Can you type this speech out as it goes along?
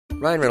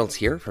Ryan Reynolds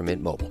here from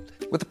Mint Mobile.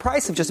 With the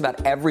price of just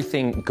about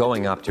everything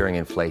going up during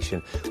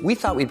inflation, we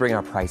thought we'd bring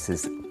our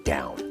prices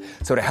down.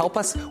 So to help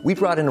us, we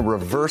brought in a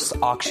reverse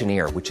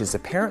auctioneer, which is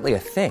apparently a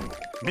thing.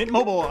 Mint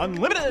Mobile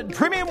Unlimited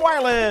Premium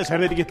Wireless. How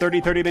to get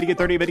 30, 30, bit to get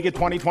 30, bit to get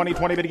 20, 20,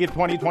 20, bit to get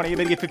 20, 20,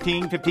 bit to get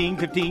 15, 15,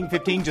 15,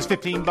 15, just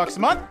 $15 a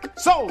month?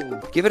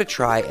 Sold! Give it a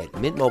try at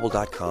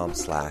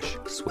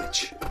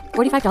mintmobile.com/switch.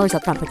 $45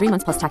 up front for 3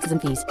 months plus taxes and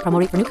fees. Promo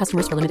rate for new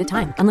customers for limited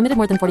time. Unlimited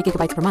more than 40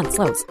 gigabytes per month.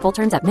 Slows full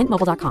terms at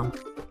mintmobile.com.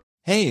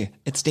 Hey,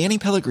 it's Danny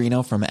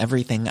Pellegrino from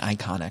Everything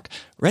Iconic.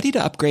 Ready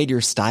to upgrade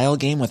your style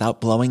game without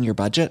blowing your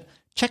budget?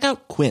 Check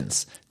out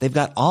Quince. They've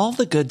got all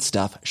the good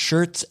stuff,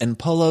 shirts and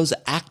polos,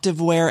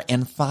 activewear,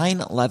 and fine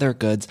leather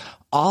goods,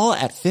 all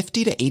at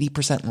 50 to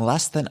 80%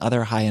 less than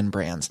other high-end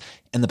brands.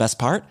 And the best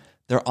part?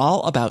 They're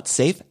all about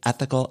safe,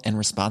 ethical, and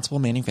responsible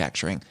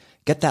manufacturing.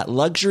 Get that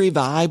luxury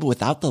vibe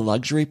without the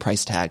luxury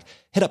price tag.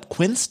 Hit up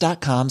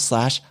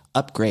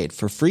quince.com/upgrade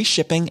for free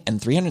shipping and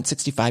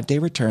 365-day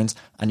returns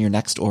on your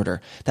next order.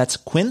 That's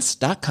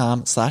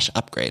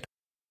quince.com/upgrade.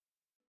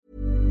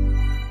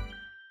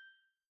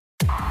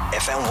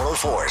 FM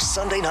 104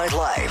 Sunday Night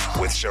Live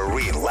with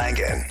Shireen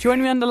Langan.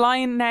 Joining me on the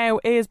line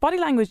now is body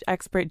language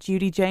expert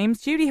Judy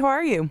James. Judy, how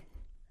are you?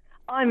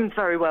 I'm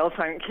very well,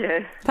 thank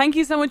you. Thank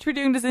you so much for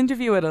doing this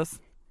interview with us.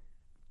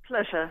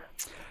 Pleasure.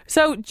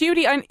 So,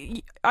 Judy, I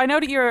know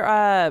that you're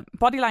a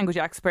body language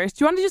expert.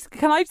 Do you want to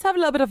can I just have a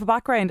little bit of a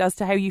background as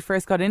to how you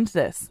first got into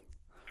this?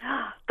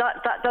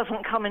 That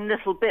doesn't come in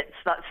little bits,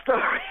 that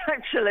story,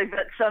 actually.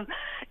 But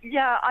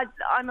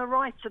I'm a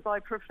writer by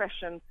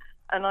profession,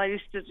 and I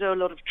used to do a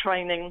lot of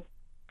training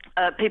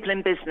people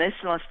in business,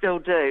 and I still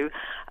do.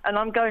 And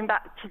I'm going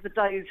back to the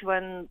days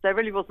when there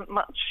really wasn't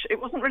much, it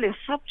wasn't really a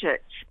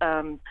subject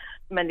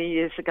many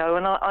years ago.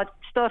 And I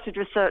started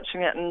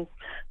researching it and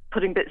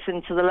putting bits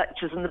into the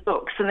lectures and the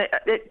books, and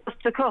it just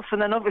took off.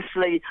 And then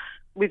obviously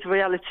with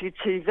reality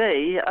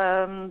TV,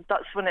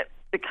 that's when it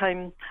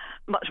became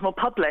much more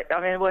public.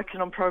 I mean,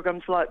 working on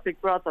programs like Big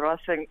Brother, I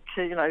think,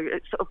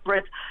 it sort of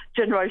bred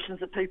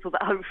generations of people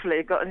that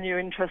hopefully got a new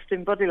interest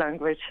in body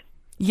language.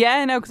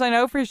 Yeah, no, because I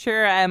know for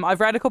sure. I've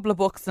read a couple of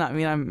books, and I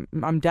mean,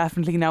 I'm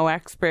definitely no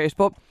expert,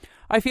 but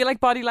I feel like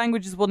body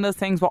language is one of those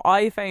things. What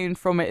I found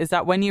from it is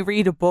that when you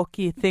read a book,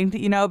 you think that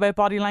you know about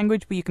body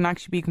language, but you can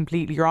actually be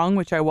completely wrong,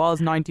 which I was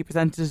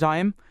 90% of the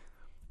time.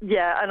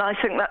 Yeah, and I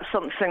think that's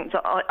something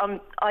that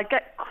I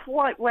get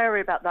quite wary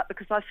about that,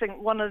 because I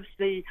think one of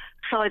the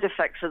side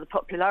effects of the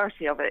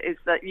popularity of it is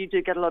that you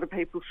do get a lot of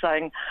people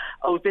saying,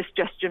 oh, this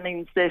gesture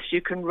means this,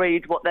 you can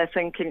read what they're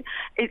thinking.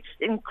 It's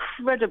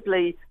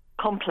incredibly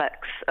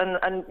complex,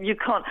 and you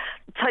can't,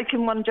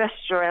 taking one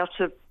gesture out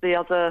of the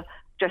other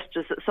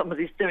gestures that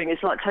somebody's doing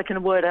is like taking a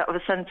word out of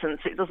a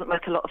sentence. It doesn't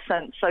make a lot of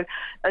sense. So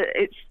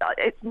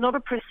it's not a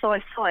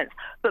precise science.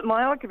 But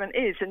my argument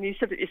is, and you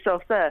said it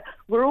yourself there,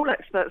 we're all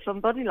experts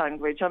on body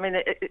language. I mean,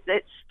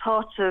 it's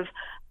part of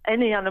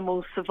any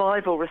animal's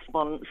survival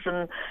response,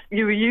 and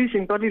you were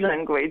using body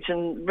language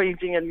and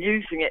reading and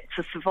using it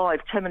to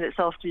survive 10 minutes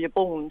after you're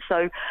born.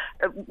 So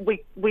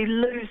we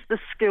lose the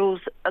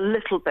skills a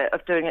little bit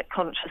of doing it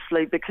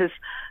consciously, because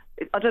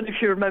I don't know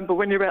if you remember,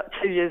 when you're about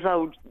 2 years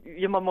old,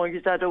 your mum or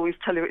your dad always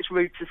tell you it's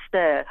rude to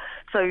stare.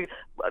 So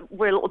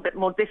we're a little bit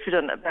more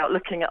diffident about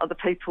looking at other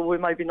people. We're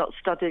maybe not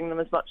studying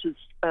them as much as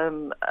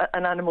an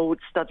animal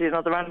would study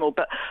another animal.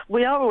 But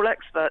we are all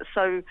experts,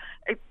 so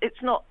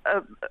it's not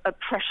a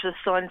precious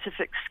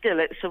scientific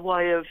skill. It's a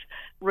way of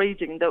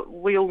reading that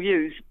we all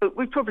use, but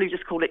we probably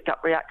just call it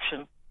gut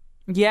reaction.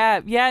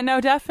 Yeah,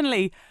 no,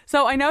 definitely.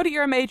 So I know that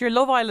you're a major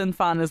Love Island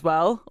fan as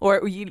well,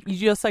 or you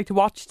just like to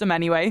watch them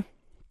anyway.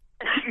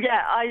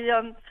 Yeah,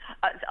 I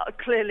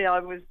clearly I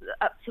was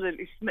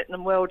absolutely smitten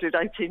and welded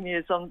 18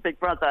 years on Big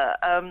Brother.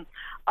 I'm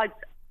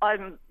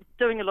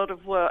doing a lot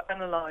of work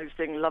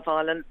analysing Love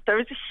Island. There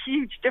is a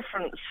huge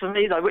difference for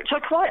me, though, which I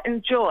quite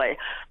enjoy,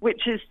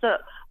 which is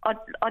that I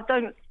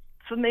don't,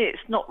 for me,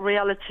 it's not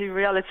reality.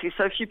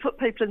 So if you put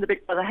people in the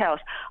Big Brother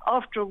house,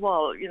 after a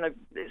while,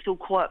 it's all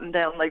quietened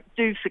down. They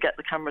do forget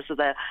the cameras are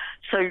there.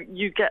 So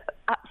you get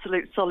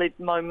absolute solid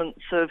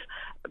moments of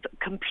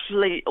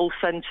complete,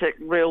 authentic,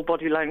 real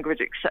body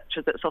language,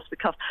 etc., that's off the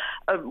cuff.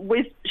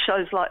 With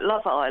shows like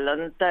Love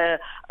Island, they're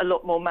a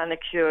lot more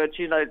manicured,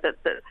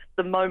 that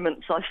the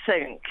moments, I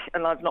think,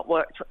 and I've not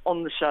worked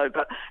on the show,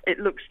 but it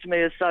looks to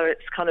me as though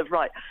it's kind of,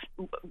 right,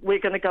 we're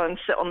going to go and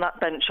sit on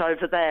that bench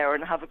over there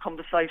and have a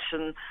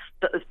conversation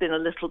that has been a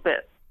little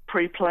bit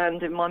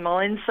pre-planned in my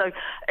mind. So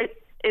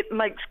it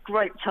makes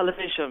great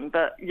television,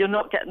 but you're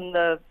not getting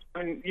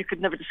you could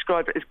never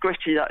describe it as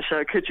gritty, that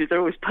show, could you? They're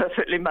always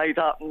perfectly made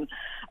up and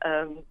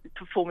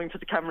performing for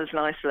the cameras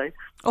nicely.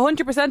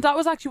 100%. That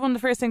was actually one of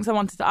the first things I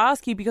wanted to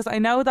ask you, because I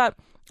know that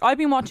I've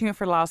been watching it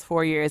for the last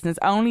 4 years, and it's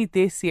only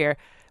this year.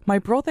 My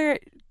brother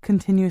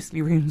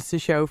continuously ruins the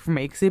show for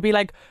me, because he'd be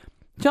like,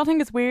 do you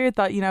think it's weird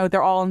that,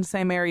 they're all in the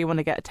same area when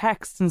they get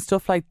texts and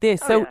stuff like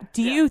this?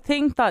 Do you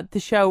think that the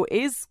show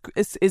is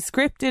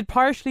scripted,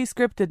 partially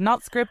scripted,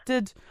 not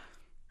scripted?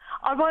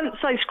 I won't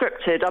say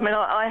scripted. I mean,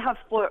 I have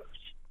worked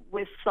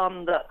with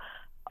some that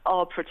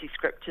are pretty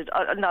scripted.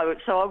 No,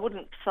 so I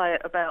wouldn't say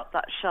it about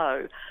that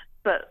show.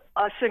 But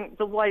I think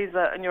the way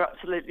that, and you're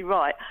absolutely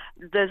right,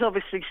 there's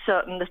obviously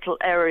certain little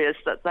areas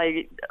that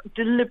they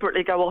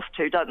deliberately go off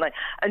to, don't they?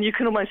 And you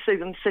can almost see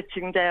them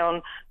sitting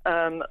down,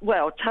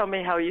 well, tell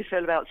me how you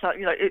feel about something.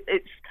 You know,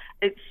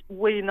 it's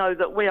we know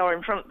that we are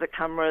in front of the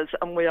cameras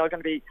and we are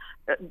going to be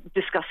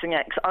discussing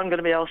X. I'm going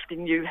to be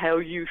asking you how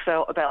you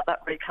felt about that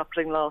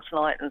recoupling last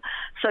night. And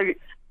so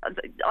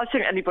I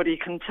think anybody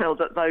can tell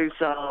that those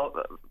are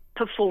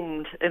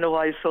performed in a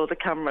way for the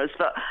cameras.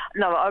 But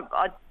no,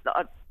 I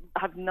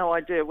have no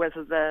idea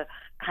whether they're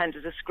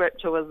handed a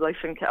script or whether they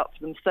think it up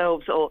for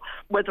themselves, or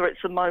whether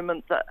it's a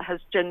moment that has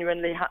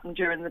genuinely happened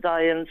during the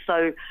day. And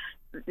so,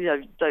 you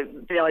know,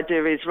 the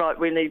idea is, right,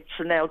 we need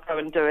to now go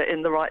and do it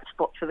in the right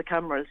spot for the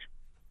cameras.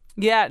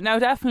 Yeah, no,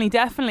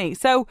 definitely.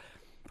 So,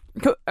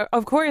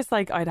 of course,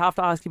 like, I'd have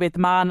to ask you about the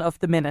man of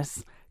the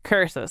minute,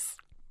 Curtis.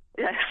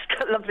 Yes,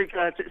 lovely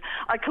Curtis.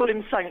 I call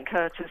him Saint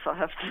Curtis, I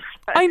have to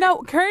say. I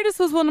know, Curtis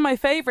was one of my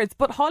favourites,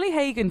 but Holly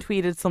Hagan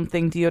tweeted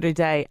something the other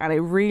day and it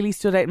really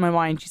stood out in my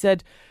mind. She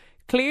said,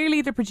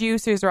 clearly the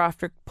producers are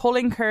after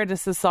pulling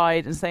Curtis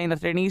aside and saying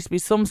that there needs to be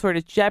some sort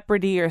of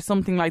jeopardy or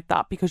something like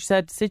that, because she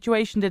said the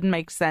situation didn't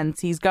make sense.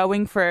 He's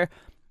going for,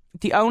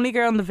 the only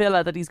girl in the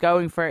villa that he's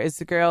going for is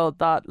the girl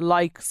that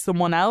likes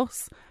someone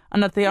else,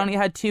 and that they only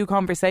had 2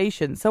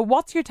 conversations. So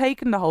what's your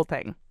take on the whole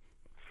thing?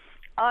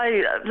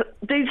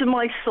 These are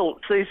my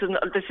thoughts. This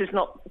is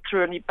not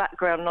through any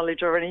background knowledge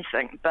or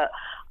anything, but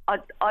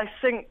I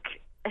think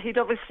he'd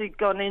obviously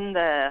gone in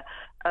there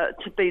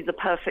to be the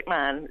perfect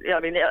man. I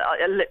mean,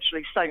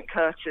 literally Saint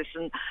Curtis,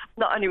 and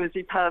not only was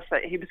he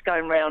perfect, he was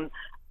going around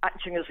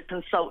acting as a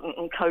consultant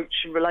and coach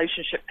and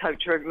relationship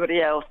coach for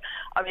everybody else.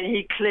 I mean,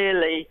 he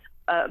clearly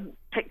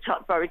picked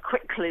up very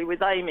quickly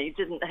with Amy,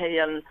 didn't he?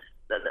 And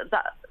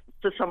that,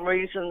 for some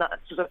reason, that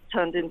sort of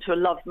turned into a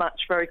love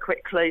match very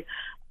quickly.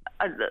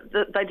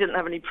 They didn't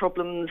have any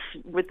problems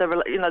with their,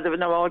 you know, there were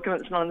no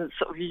arguments, none of the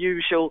sort of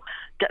usual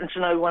getting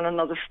to know one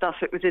another stuff.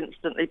 It was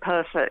instantly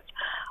perfect.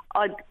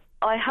 I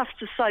have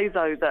to say,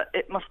 though, that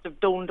it must have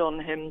dawned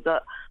on him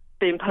that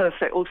being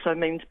perfect also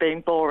means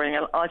being boring.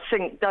 And I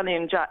think Danny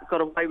and Jack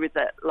got away with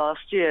it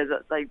last year,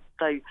 that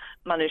they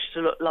managed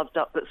to look loved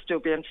up but still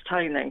be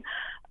entertaining.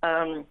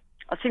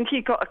 I think he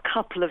got a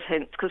couple of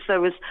hints, because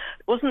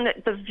wasn't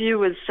it the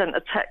viewers sent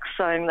a text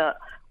saying that,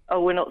 oh,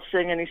 we're not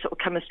seeing any sort of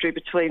chemistry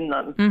between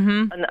them.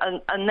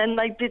 Mm-hmm. And then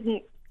they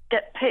didn't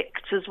get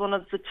picked as one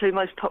of the 2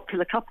 most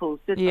popular couples,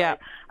 did they?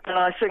 And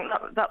I think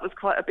that was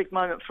quite a big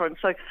moment for him.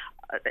 So,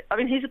 I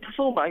mean, he's a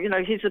performer, you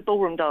know, he's a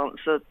ballroom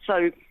dancer.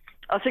 So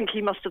I think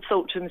he must have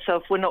thought to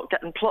himself, we're not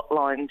getting plot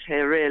lines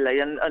here, really,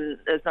 and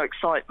there's no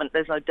excitement,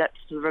 there's no depth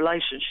to the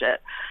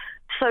relationship.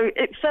 So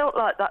it felt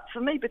like that for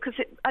me, because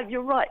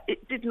you're right,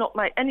 it did not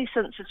make any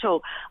sense at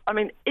all. I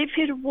mean, if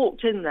he'd have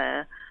walked in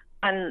there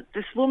and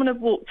this woman had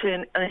walked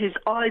in and his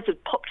eyes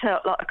had popped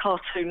out like a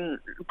cartoon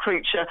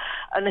creature,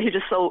 and he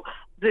just thought,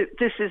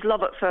 this is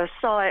love at first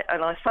sight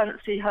and I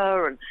fancy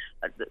her,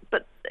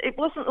 but it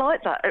wasn't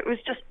like that. It was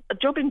just a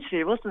job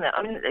interview, wasn't it?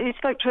 I mean, he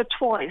spoke to her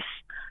twice,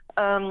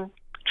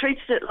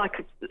 treated it like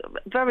a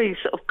very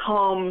sort of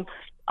calm,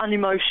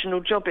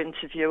 unemotional job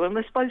interview, and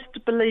we're supposed to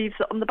believe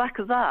that on the back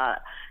of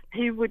that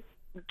he would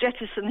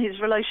jettison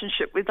his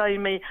relationship with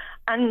Amy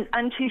and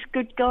his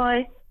good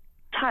guy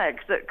tag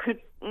that could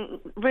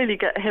really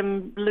get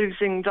him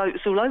losing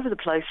votes all over the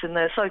place in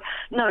there. So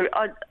no,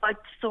 I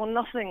saw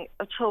nothing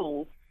at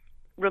all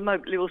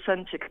remotely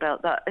authentic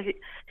about that.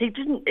 He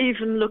didn't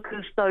even look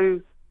as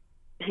though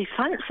he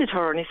fancied her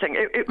or anything.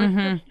 It was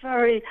just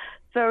very,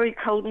 very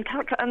cold and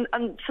calculated.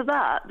 And for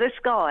that, this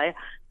guy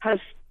has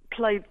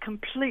played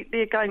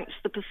completely against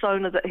the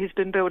persona that he's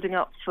been building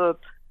up for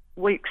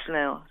weeks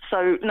now.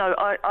 So no,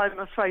 I'm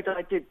afraid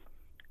I did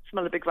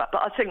smell a big rat.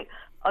 But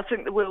I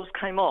think the wheels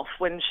came off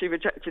when she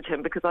rejected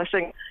him, because I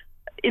think,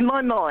 in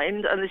my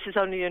mind, and this is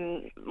only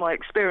in my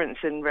experience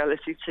in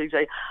reality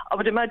TV, I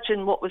would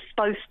imagine what was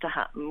supposed to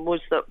happen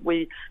was that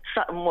we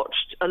sat and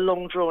watched a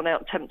long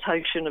drawn-out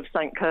temptation of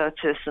St.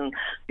 Curtis, and,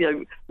 you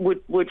know,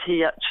 would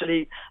he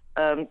actually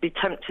be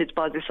tempted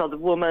by this other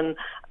woman,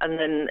 and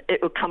then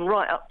it would come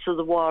right up to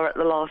the wire at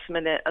the last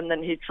minute, and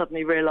then he'd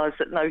suddenly realise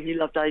that no, he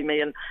loved Amy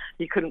and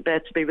he couldn't bear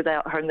to be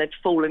without her, and they'd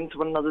fall into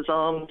one another's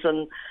arms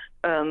and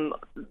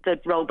they'd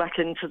roll back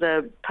into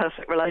their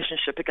perfect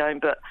relationship again.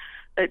 But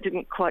it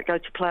didn't quite go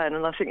to plan,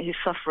 and I think he's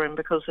suffering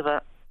because of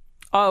it.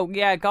 Oh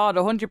yeah, God,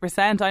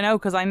 100%. I know,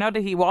 because I know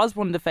that he was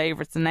one of the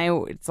favourites, and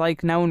now it's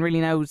like no one really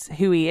knows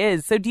who he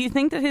is. So do you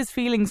think that his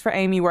feelings for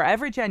Amy were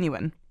ever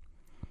genuine?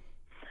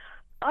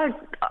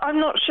 I'm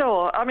not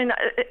sure. I mean,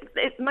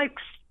 it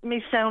makes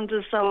me sound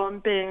as though I'm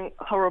being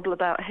horrible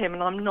about him,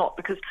 and I'm not,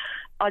 because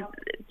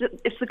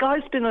if the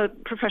guy's been a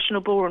professional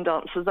ballroom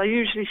dancer, they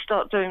usually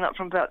start doing that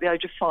from about the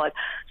age of 5.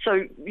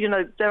 So, you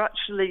know, they're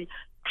actually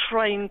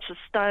trained to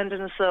stand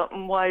in a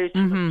certain way, to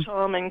look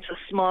charming, to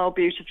smile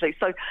beautifully.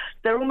 So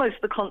they're almost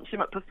the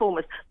consummate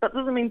performers. That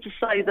doesn't mean to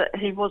say that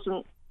he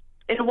wasn't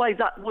in a way,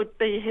 that would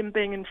be him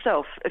being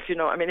himself, if you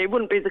know what I mean. It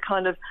wouldn't be the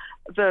kind of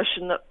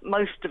version that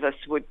most of us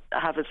would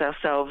have as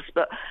ourselves,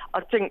 but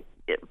I think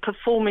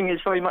performing is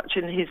very much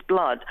in his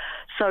blood.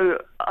 So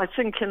I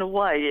think in a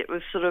way it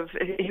was sort of,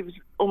 he was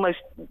almost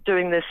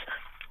doing this,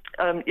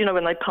 you know,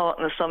 when they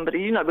partner somebody,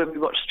 you know, when we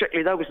watch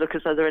Strictly, they always look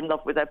as though they're in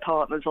love with their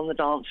partners on the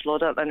dance floor,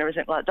 don't they, and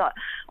everything like that.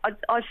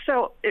 I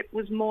felt it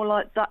was more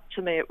like that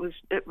to me. It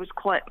was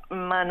quite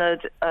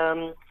mannered.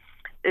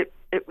 It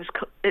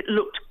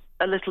looked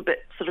a little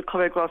bit sort of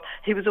choreographed.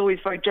 He was always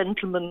very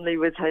gentlemanly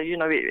with her. You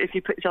know, if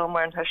he put his arm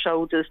around her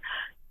shoulders,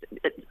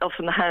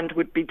 often the hand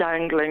would be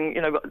dangling.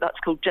 You know, that's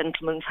called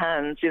gentleman's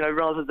hands. You know,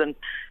 rather than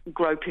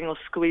groping or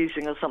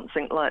squeezing or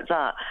something like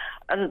that.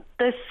 And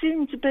there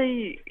seemed to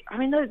be, I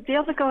mean, the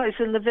other guys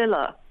in the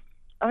villa.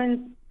 I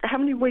mean, how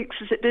many weeks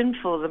has it been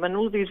for them? And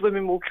all these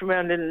women walking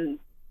around in.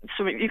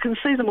 So you can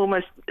see them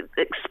almost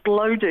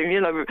exploding, you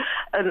know.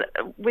 And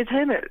with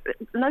him,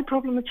 no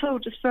problem at all,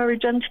 just very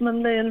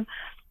gentlemanly. And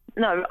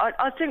no,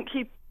 I think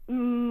he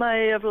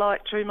may have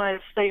liked her, he may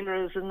have seen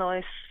her as a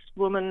nice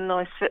woman,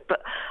 nice fit,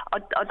 but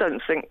I don't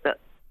think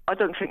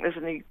there's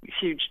any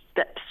huge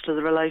depths to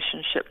the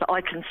relationship that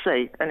I can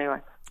see, anyway.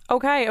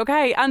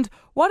 Okay. And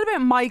what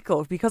about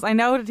Michael? Because I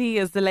know that he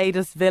is the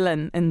latest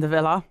villain in the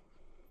villa.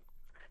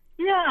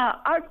 Yeah,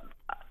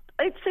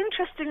 it's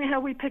interesting how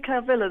we pick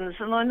our villains,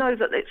 and I know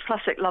that it's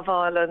classic Love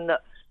Island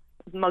that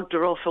mugged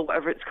her off or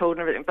whatever it's called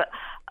and everything, but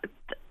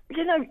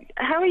you know,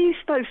 how are you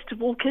supposed to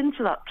walk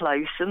into that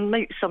place and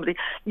meet somebody?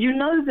 You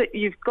know that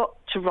you've got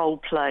to role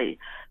play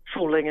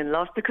falling in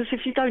love, because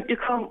if you don't, you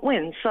can't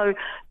win. So,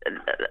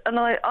 and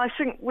I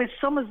think with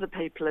some of the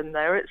people in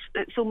there,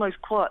 it's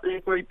almost quietly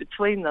agreed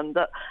between them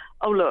that,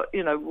 oh look,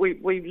 you know,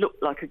 we look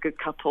like a good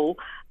couple.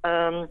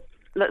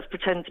 Let's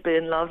pretend to be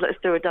in love. Let's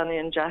do a Danny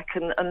and Jack,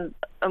 and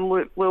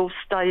we'll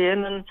stay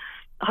in and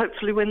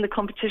hopefully win the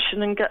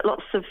competition and get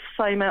lots of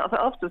fame out of it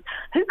afterwards.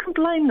 Who can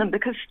blame them?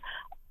 Because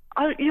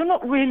you're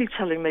not really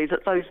telling me that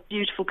those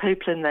beautiful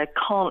people in there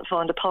can't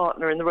find a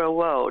partner in the real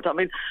world. I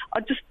mean,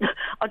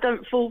 I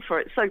don't fall for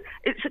it. So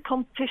it's a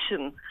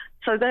competition.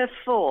 So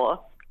therefore,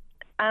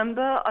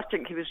 Amber, I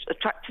think he was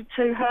attracted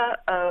to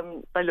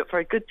her. They look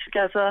very good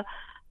together.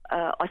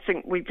 I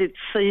think we did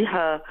see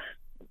her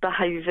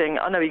behaving,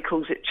 I know he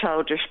calls it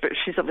childish, but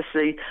she's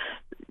obviously,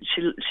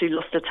 she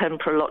lost her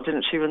temper a lot,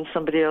 didn't she, when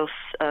somebody else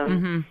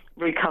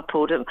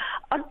recoupled.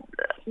 And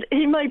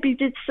he maybe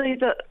did see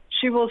that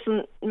she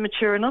wasn't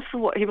mature enough for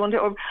what he wanted,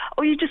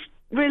 or you just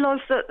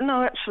realised that,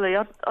 no, actually,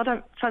 I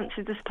don't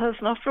fancy this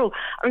person after all.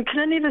 I mean, can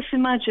any of us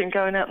imagine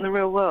going out in the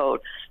real world,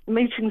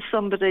 meeting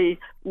somebody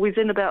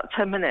within about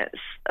 10 minutes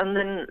and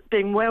then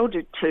being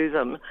welded to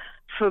them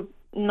for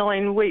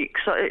 9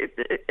 weeks?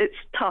 It's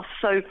tough.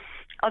 So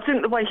I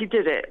think the way he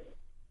did it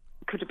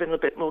could have been a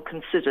bit more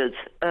considered.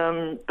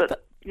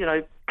 But you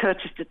know,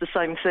 Curtis did the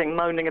same thing,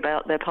 moaning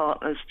about their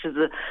partners to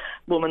the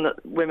women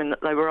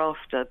that they were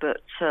after.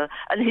 But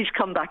and he's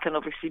come back and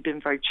obviously been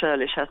very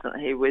churlish, hasn't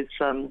he, with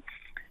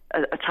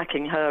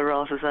attacking her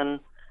rather than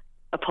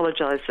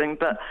apologising.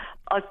 But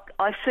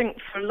I think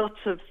for a lot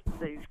of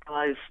these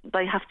guys,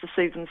 they have to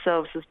see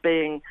themselves as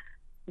being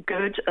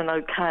good and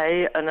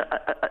okay and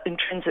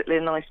intrinsically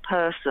a nice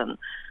person.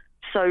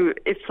 So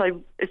if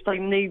they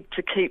need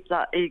to keep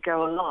that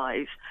ego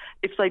alive,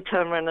 if they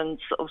turn around and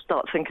sort of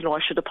start thinking, oh, I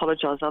should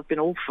apologise, I've been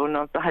awful and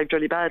I've behaved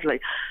really badly,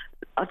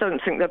 I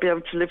don't think they'll be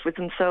able to live with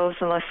themselves,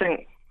 and I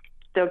think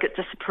they'll get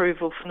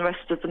disapproval from the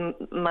rest of the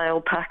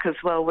male pack as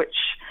well, which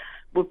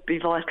would be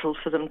vital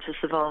for them to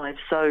survive.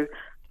 So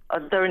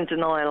they're in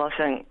denial, I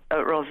think,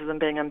 rather than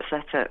being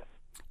empathetic.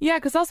 Yeah,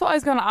 because that's what I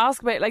was going to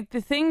ask about. Like, the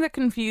thing that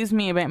confused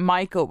me about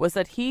Michael was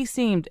that he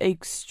seemed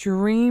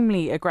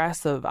extremely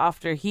aggressive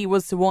after he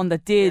was the one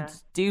that did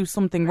do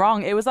something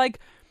wrong. It was like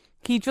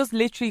he just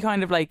literally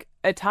kind of like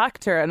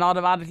attacked her and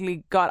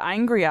automatically got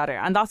angry at her.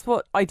 And that's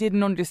what I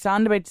didn't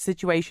understand about the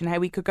situation,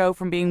 how he could go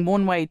from being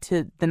one way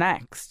to the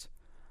next.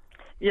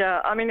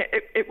 Yeah, I mean,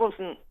 it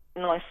wasn't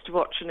nice to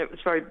watch, and it was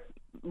very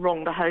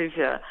wrong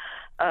behaviour.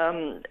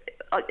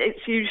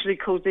 It's usually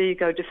called the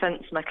ego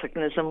defence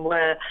mechanism,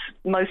 where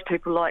most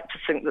people like to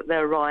think that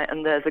they're right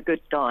and they're the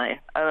good guy.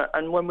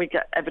 And when we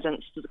get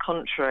evidence to the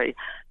contrary,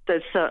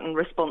 there's certain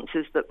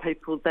responses that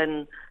people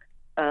then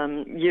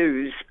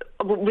use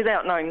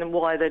without knowing them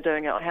why they're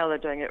doing it or how they're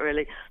doing it,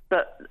 really.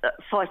 But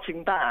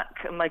fighting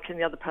back and making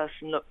the other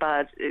person look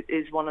bad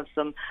is one of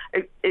them.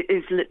 It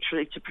is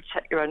literally to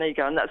protect your own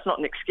ego, and that's not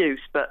an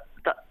excuse, but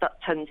that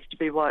tends to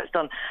be why it's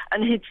done.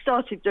 And he'd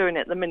started doing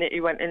it the minute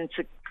he went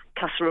into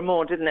Casa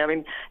Amor, didn't he? I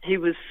mean, he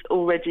was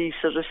already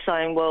sort of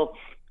saying, well,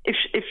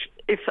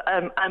 if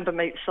Amber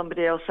meets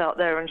somebody else out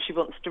there and she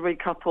wants to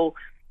recouple,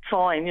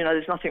 fine, you know,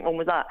 there's nothing wrong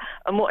with that.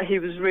 And what he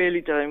was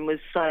really doing was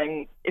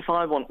saying, if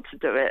I want to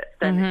do it,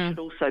 then it should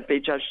also be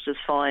judged as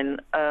fine.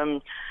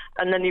 And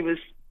then he was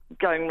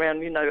going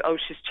around, you know, oh,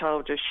 she's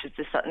childish, she's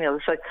this, that and the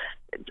other. So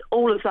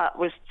all of that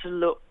was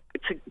to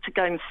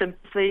gain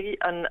sympathy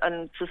and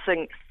to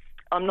think,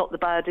 I'm not the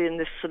baddie in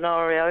this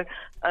scenario.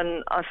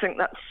 And I think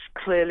that's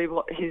clearly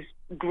what he's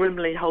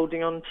grimly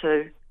holding on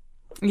to.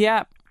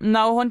 Yeah.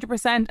 No,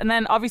 100%. And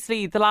then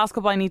obviously the last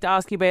couple I need to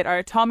ask you about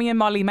are Tommy and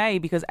Molly May,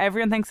 because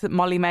everyone thinks that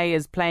Molly May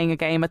is playing a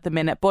game at the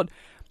minute. But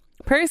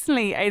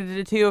personally, out of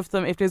the two of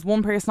them, if there's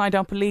one person I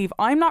don't believe,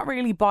 I'm not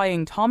really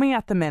buying Tommy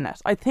at the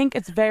minute. I think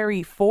it's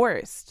very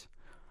forced.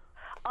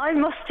 I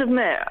must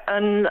admit,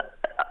 and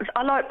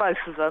I like both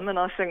of them, and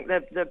I think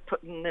they're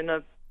putting in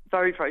a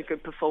very, very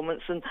good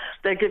performance, and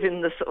they're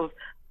giving the sort of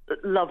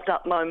loved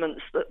up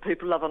moments that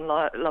people love on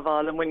Love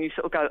Island, when you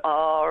sort of go,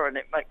 and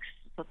it makes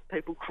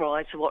people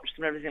cry to watch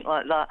them and everything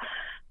like that.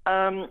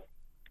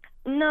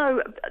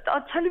 No,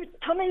 I'll tell you,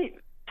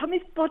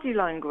 Tommy's body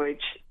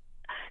language,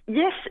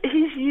 yes,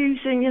 he's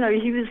using,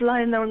 he was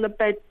laying there on the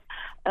bed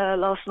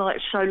last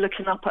night's show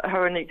looking up at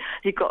her, and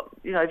he got,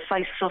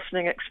 face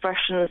softening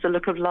expressions, the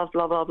look of love,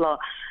 blah, blah, blah,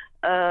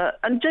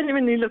 and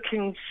genuinely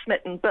looking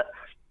smitten. But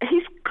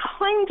he's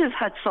kind of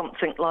had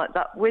something like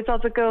that with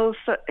other girls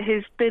that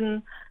he's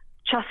been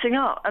chatting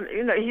up. And,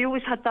 he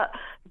always had that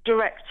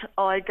direct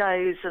eye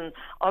gaze, and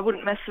I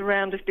wouldn't mess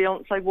around. If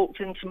Beyonce walked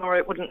in tomorrow,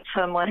 it wouldn't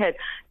turn my head.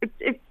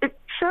 It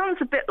sounds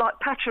a bit like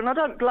Patra, and I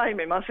don't blame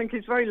him. I think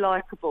he's very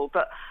likeable,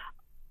 but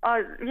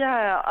I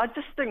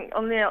just think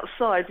on the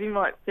outside he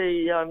might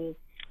be a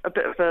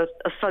bit of a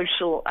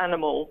social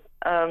animal.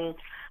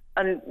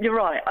 And you're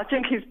right. I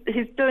think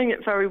he's doing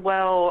it very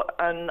well,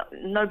 and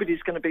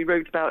nobody's going to be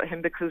rude about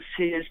him because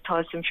he is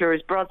Tyson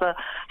Fury's brother.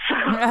 So,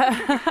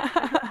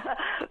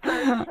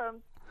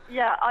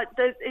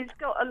 he's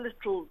got a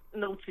little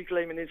naughty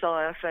gleam in his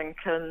eye, I think.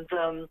 And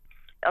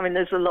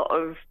there's a lot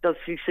of does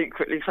he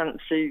secretly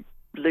fancy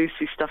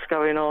Lucy stuff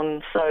going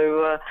on.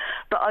 So,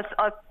 but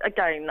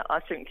I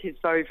think he's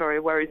very, very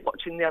aware he's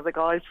watching the other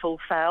guys fall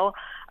foul.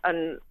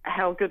 And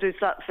how good is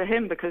that for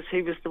him? Because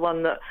he was the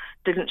one that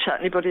didn't chat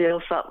anybody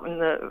else up in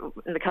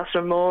the Casa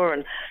Amor,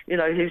 and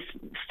he's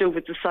still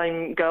with the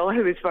same girl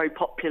who is very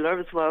popular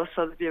as well.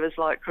 So the viewers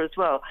like her as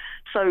well.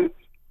 So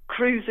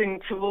cruising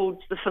towards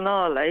the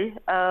finale,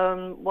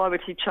 why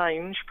would he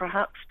change?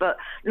 Perhaps, but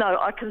no,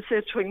 I can see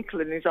a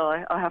twinkle in his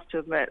eye, I have to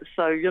admit.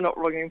 So you're not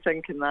wrong in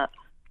thinking that.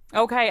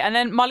 Okay, and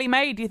then Molly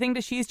May, do you think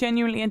that she's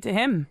genuinely into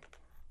him?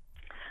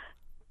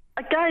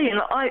 Again,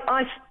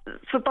 I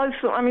for both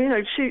of them,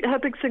 her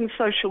big thing's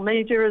social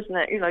media, isn't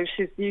it?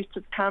 She's used to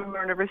the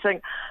camera and everything.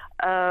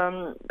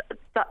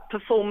 That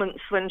performance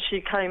when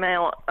she came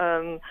out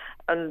and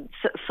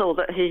saw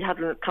that he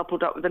hadn't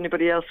coupled up with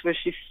anybody else, where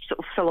she sort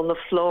of fell on the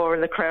floor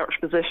in the crouch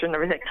position and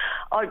everything.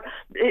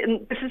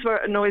 This is where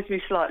it annoys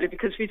me slightly,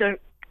 because we don't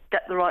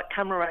get the right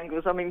camera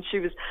angles.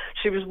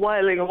 She was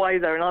wailing away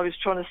there, and I was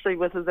trying to see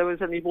whether there was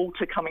any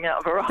water coming out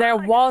of her eye. There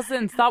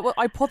wasn't.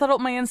 I put that up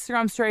on my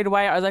Instagram straight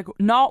away. I was like,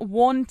 not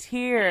one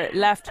tear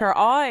left her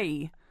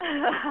eye.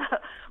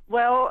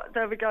 Well,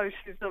 there we go.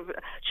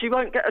 She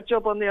won't get a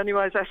job on the Only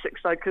Way Is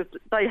Essex, though, because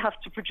they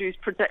have to produce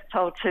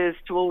projectile tears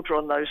to order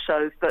on those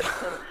shows. But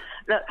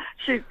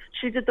she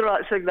did the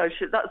right thing, though.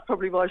 That's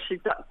probably why she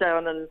ducked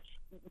down and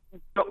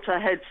dropped her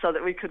head so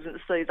that we couldn't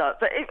see that.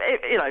 But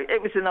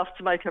it was enough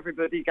to make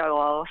everybody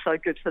go, so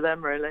good for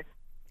them, really.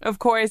 Of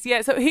course,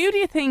 yeah. So who do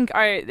you think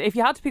if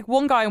you had to pick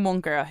one guy and one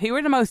girl, who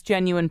are the most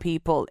genuine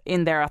people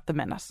in there at the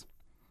minute?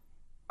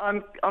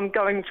 I'm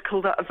going to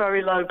call that a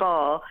very low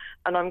bar,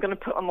 and I'm going to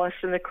put on my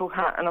cynical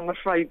hat, and I'm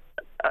afraid,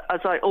 as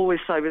I always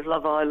say with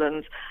Love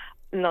Island,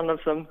 none of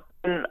them.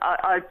 And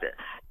I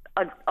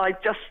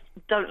just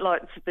don't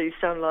like to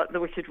sound like the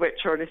Wicked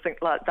Witch or anything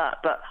like that,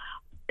 but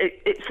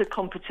it's a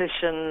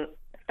competition.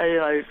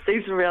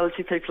 These are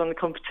reality people on the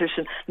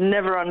competition.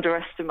 Never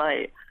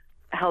underestimate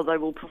how they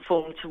will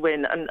perform to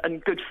win,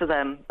 and good for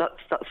them.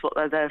 That's what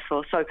they're there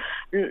for. So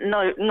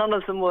no, none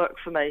of them work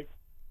for me.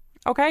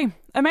 Okay,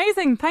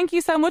 amazing. Thank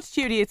you so much,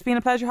 Judy. It's been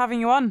a pleasure having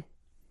you on.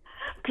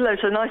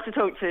 Pleasure. Nice to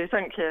talk to you.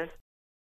 Thank you.